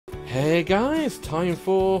Hey guys, time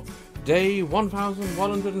for day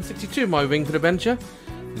 1162 of my Wingfoot adventure.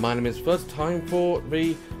 My name is Fuzz. Time for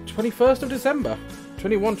the 21st of December,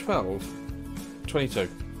 21/12/22.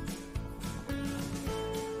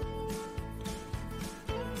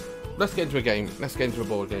 Let's get into a game. Let's get into a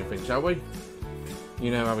board game thing, shall we?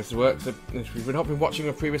 You know how this works. If you've not been watching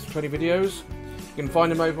the previous 20 videos, you can find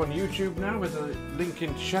them over on YouTube now. There's a link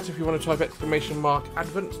in chat if you want to type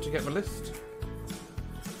 !Advent to get the list.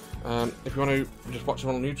 If you want to just watch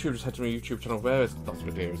them on YouTube, just head to my YouTube channel there. There's lots of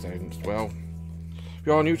videos there as well. If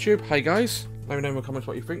you're on YouTube, hey guys, let me know in the comments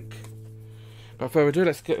what you think. Without further ado,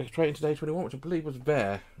 let's get straight into day 21, which I believe was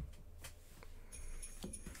there.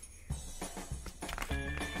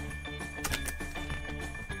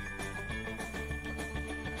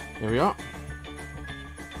 Here we are.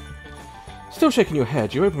 Still shaking your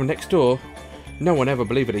head, you open the next door. No one ever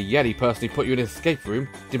believed that a Yeti personally put you in his escape room,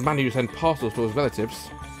 demanding you send parcels to his relatives.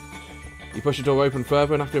 You push the door open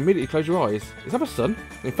further and have to immediately close your eyes. Is that the sun?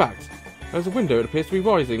 In fact, there's a window that appears to be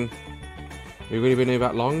rising. Have you really been here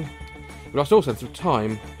that long? You lost all sense of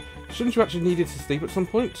time. Shouldn't you actually needed to sleep at some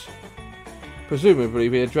point? Presumably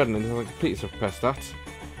the adrenaline has completely suppressed that.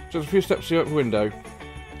 Just a few steps to the open window.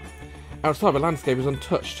 Outside, the landscape is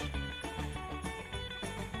untouched.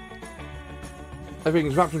 Everything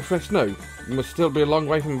is wrapped in fresh snow. You must still be a long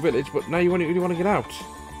way from the village, but now you really want to get out.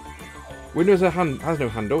 Window has no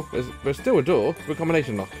handle. There's still a door with a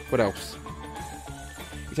combination lock. What else?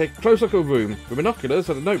 You take a close look at the room. With binoculars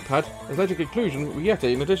and a notepad, has led to the conclusion that the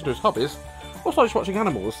Yeti, in addition to his hobbies, also likes watching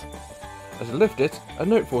animals. As you lift it, a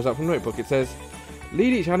note falls out from the notebook. It says,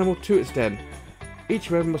 "Lead each animal to its den. Each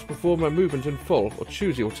member must perform a movement in full or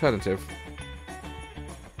choose the alternative."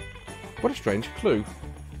 What a strange clue.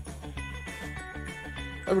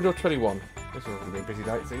 Open door 21. This is going to be a busy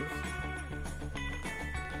day, it seems.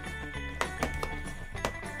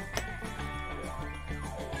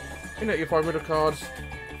 In it, you find riddle cards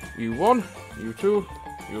U1, U2,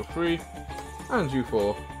 U3, and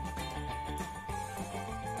U4.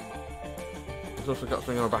 It's also got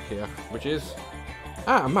something on the back here, which is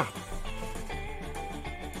a map.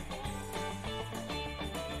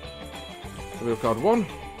 So riddle card 1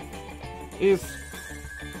 is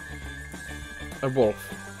a wolf.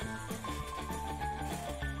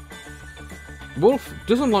 Wolf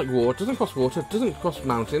doesn't like water, doesn't cross water, doesn't cross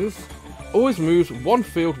mountains, always moves one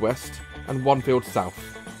field west and one field south.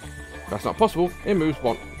 If that's not possible, it moves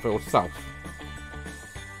one field south.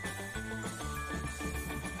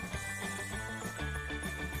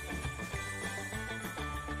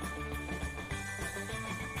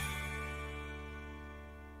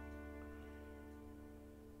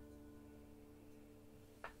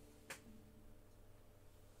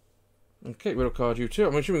 Okay, riddle card U2.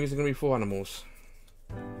 I'm assuming these are going to be 4 animals.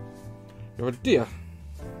 You're a deer.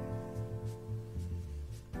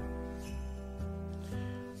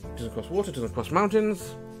 Doesn't cross water, doesn't cross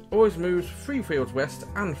mountains, always moves 3 fields west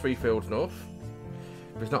and 3 fields north.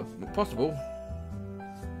 If it's not possible,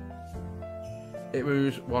 it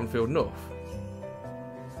moves 1 field north.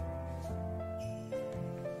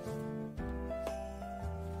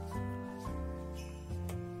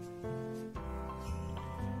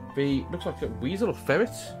 The looks like a weasel or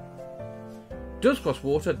ferret. Does cross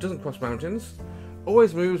water, doesn't cross mountains,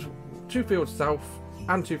 always moves 2 fields south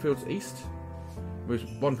and 2 fields east. Moves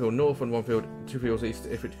 1 field north and 2 fields east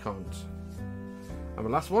if it can't. And the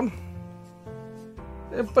last one,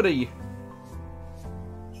 a buddy.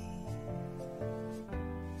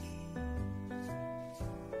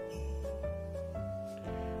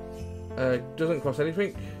 Doesn't cross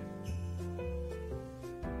anything.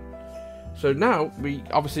 So now we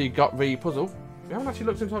obviously got the puzzle. We haven't actually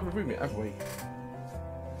looked inside the room yet, have we?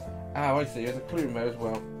 Oh, I see. There's a clue in there as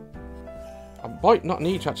well. I might not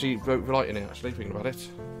need to actually vote the light in it, actually, thinking about it.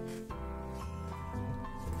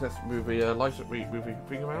 Let's move the light, move the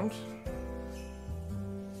thing around.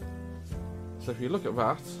 So if you look at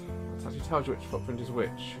that, it actually tells you which footprint is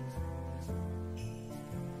which.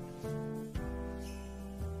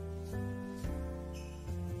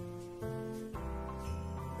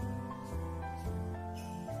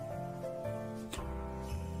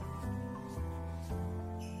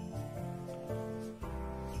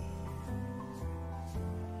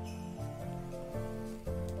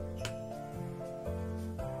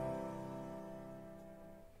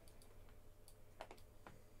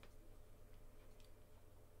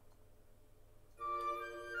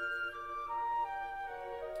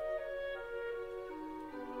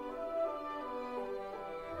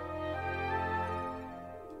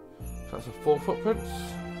 So that's the 4 footprints.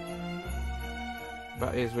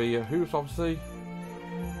 That is the hooves, obviously.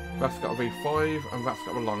 That's got to be 5, and that's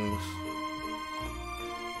got the lungs.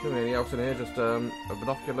 Anything else in here? Just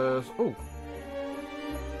binoculars. Oh!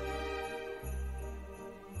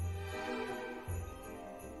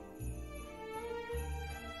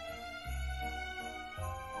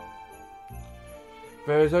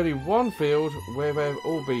 There is only one field where they've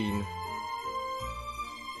all been.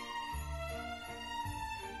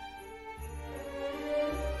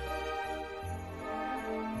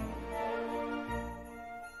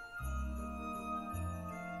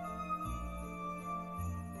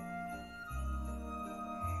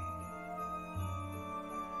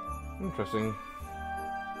 Interesting.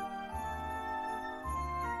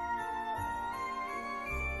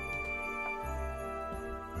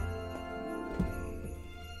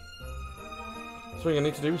 So what I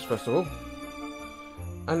need to do is first of all,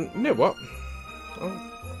 and you know what?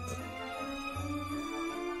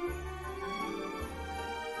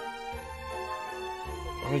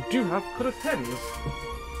 I do have colour pens.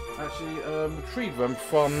 I actually retrieved them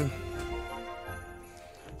from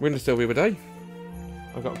Windowsill the other day.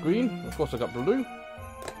 I've got green, of course I've got blue.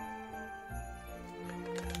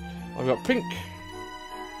 I've got pink.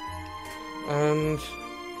 And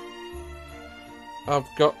I've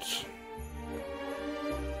got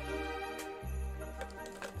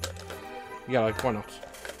yellow, why not?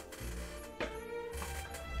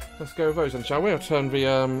 Let's go with those then, shall we? I'll turn the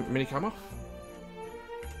minicam off.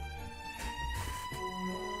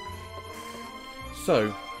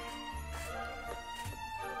 So,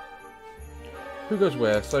 who goes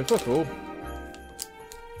where? So first of all,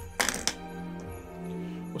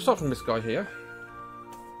 we'll start from this guy here.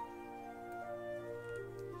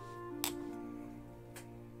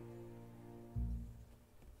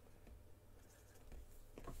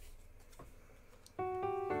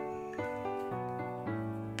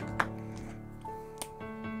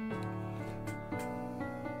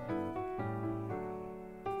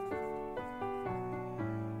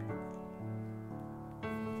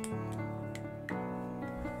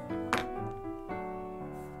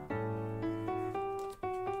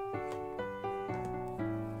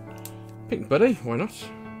 Pink buddy, why not?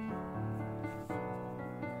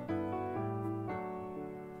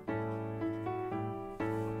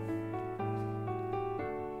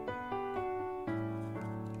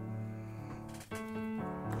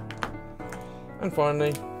 And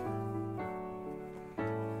finally,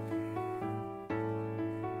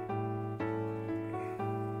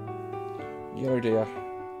 yellow deer.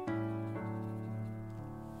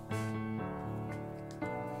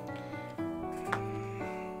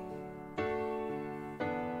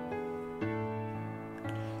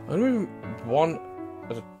 I'm moving one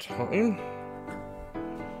at a time.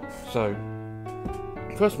 So,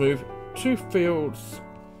 first move 2 fields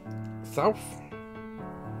south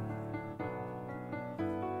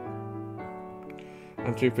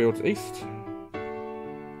and 2 fields east.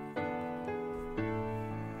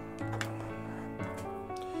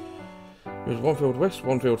 Move 1 field west,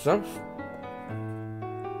 1 field south.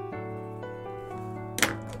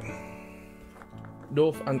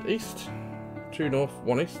 North and east. 2 north,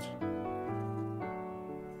 1 east.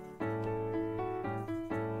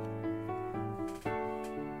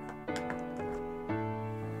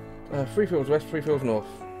 Three fields west, 3 fields north.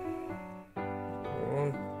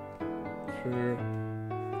 1, 2,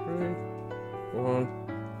 3. 1,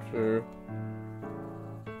 2,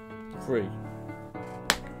 3.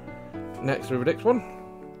 Next, we have the next one.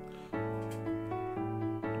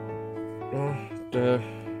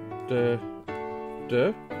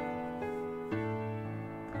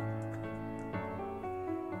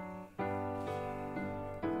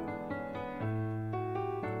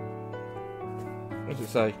 What does it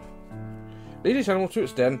say? Lead each animal to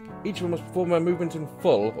its den. Each of them must perform their movement in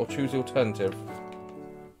full or choose the alternative.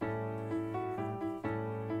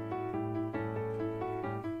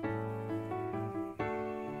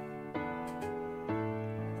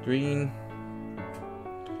 Green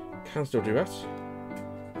can still do that.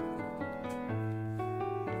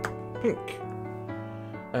 Pink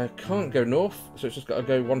can't go north, so it's just got to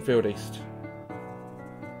go 1 field east.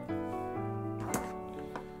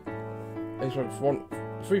 This one,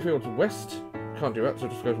 3 fields west, can't do that, so it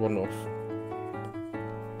just goes 1 north.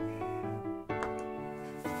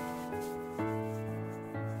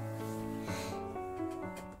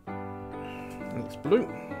 And it's blue.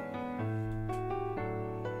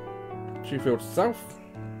 2 fields south.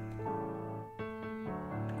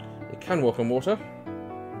 It can walk on water.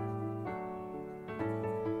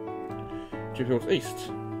 2 fields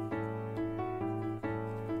east.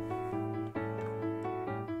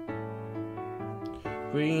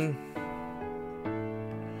 Green.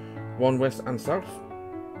 1 west and south.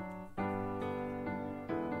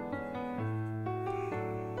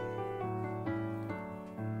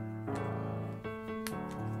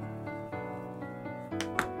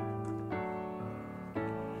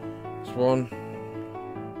 Next one.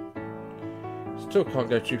 Still can't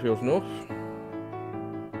go 2 fields north.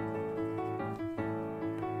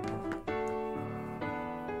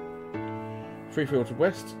 Three fields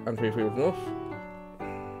west and 3 fields north.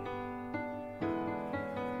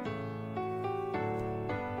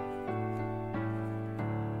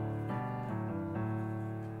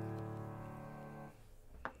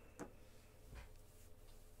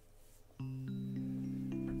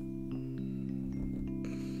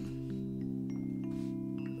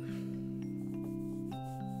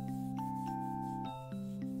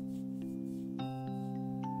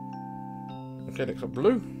 Okay, next up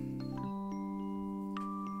blue.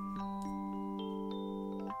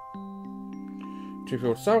 Two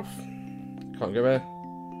fields south. Can't go there.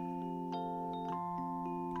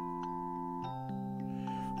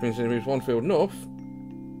 Means it moves 1 field north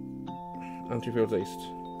and 2 fields east.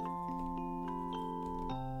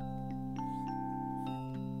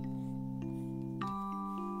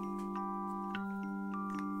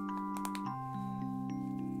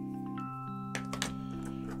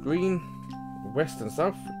 Green, west and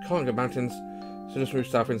south. Can't go mountains, so just move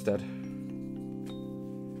south instead.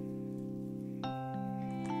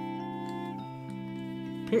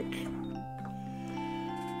 Pink.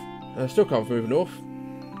 Still can't move north.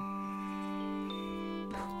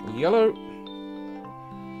 Yellow.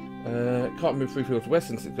 Can't move 3 fields west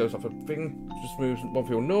since it goes off a thing. Just moves 1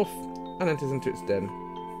 field north and enters into its den.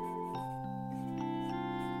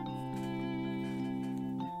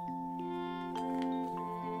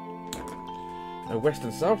 West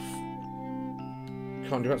and south.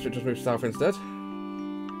 Can't do that, so it just moves south instead.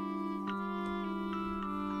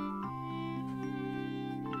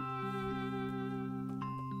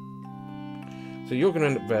 So you're going to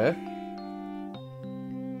end up there.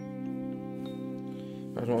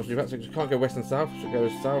 I don't want to do that, so it can't go west and south, so it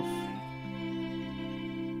goes south.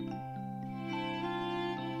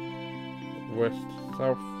 West,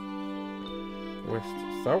 south. West,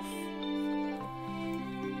 south.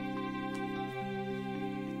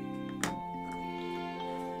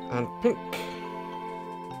 And pink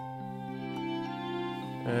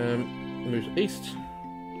moves east.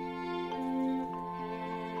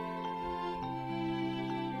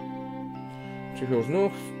 Two fields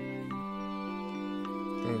north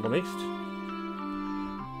and 1 east.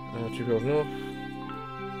 2 fields north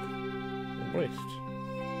and 1 east.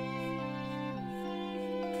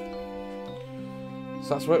 So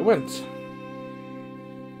that's where it went.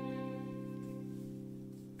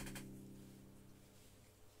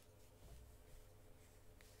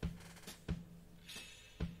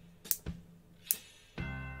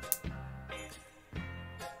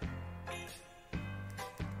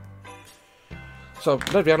 So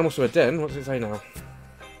I've led the animals to a den. What does it say now?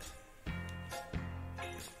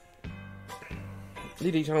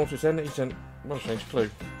 Lead each animal to a den. Each den. Well, change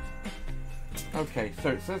clue. Okay, so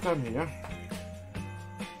it says down here.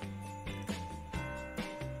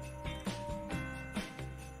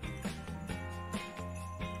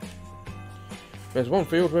 There's 1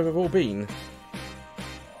 field where they've all been.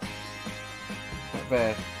 Right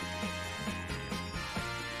there.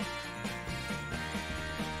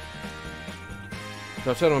 So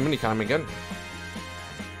I'll turn on my minicam again.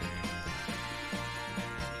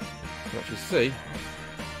 You can actually see.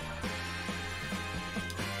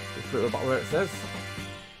 Just put it about where it says.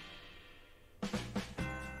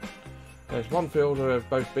 There's 1 field where they've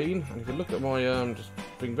both been, and if you look at my just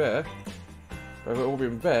thing there, where they've all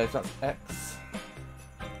been there, so that's X.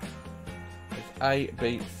 It's A,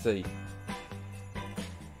 B, C.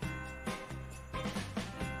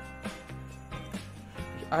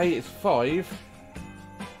 A is 5.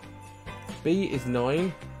 B is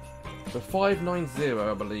 9, so 590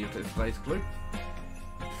 I believe is today's clue.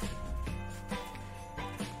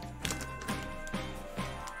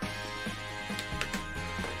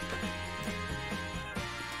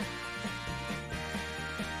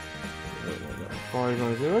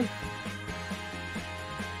 $590.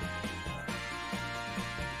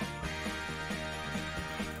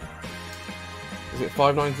 Is it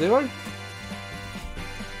 590?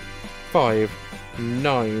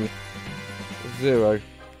 590. I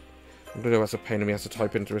don't know, that's a pain in me, has to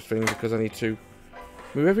type into this thing because I need to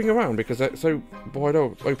move everything around because it's so wide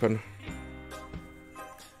open.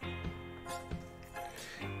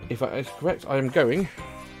 If that is correct, I am going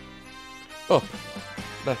up,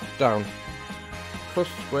 left, down, plus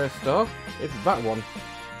square star. It's that one.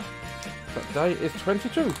 That day is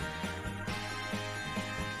 22.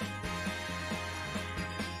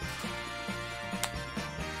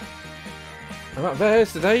 And that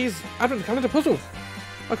there's today's Advent Calendar puzzle.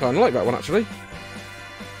 I kind of like that one actually.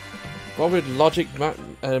 Bothered logic,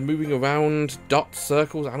 moving around, dots,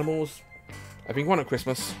 circles, animals. Everything won at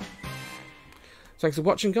Christmas. Thanks for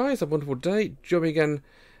watching, guys. Have a wonderful day. Join me again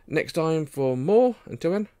next time for more.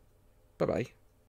 Until then, bye-bye.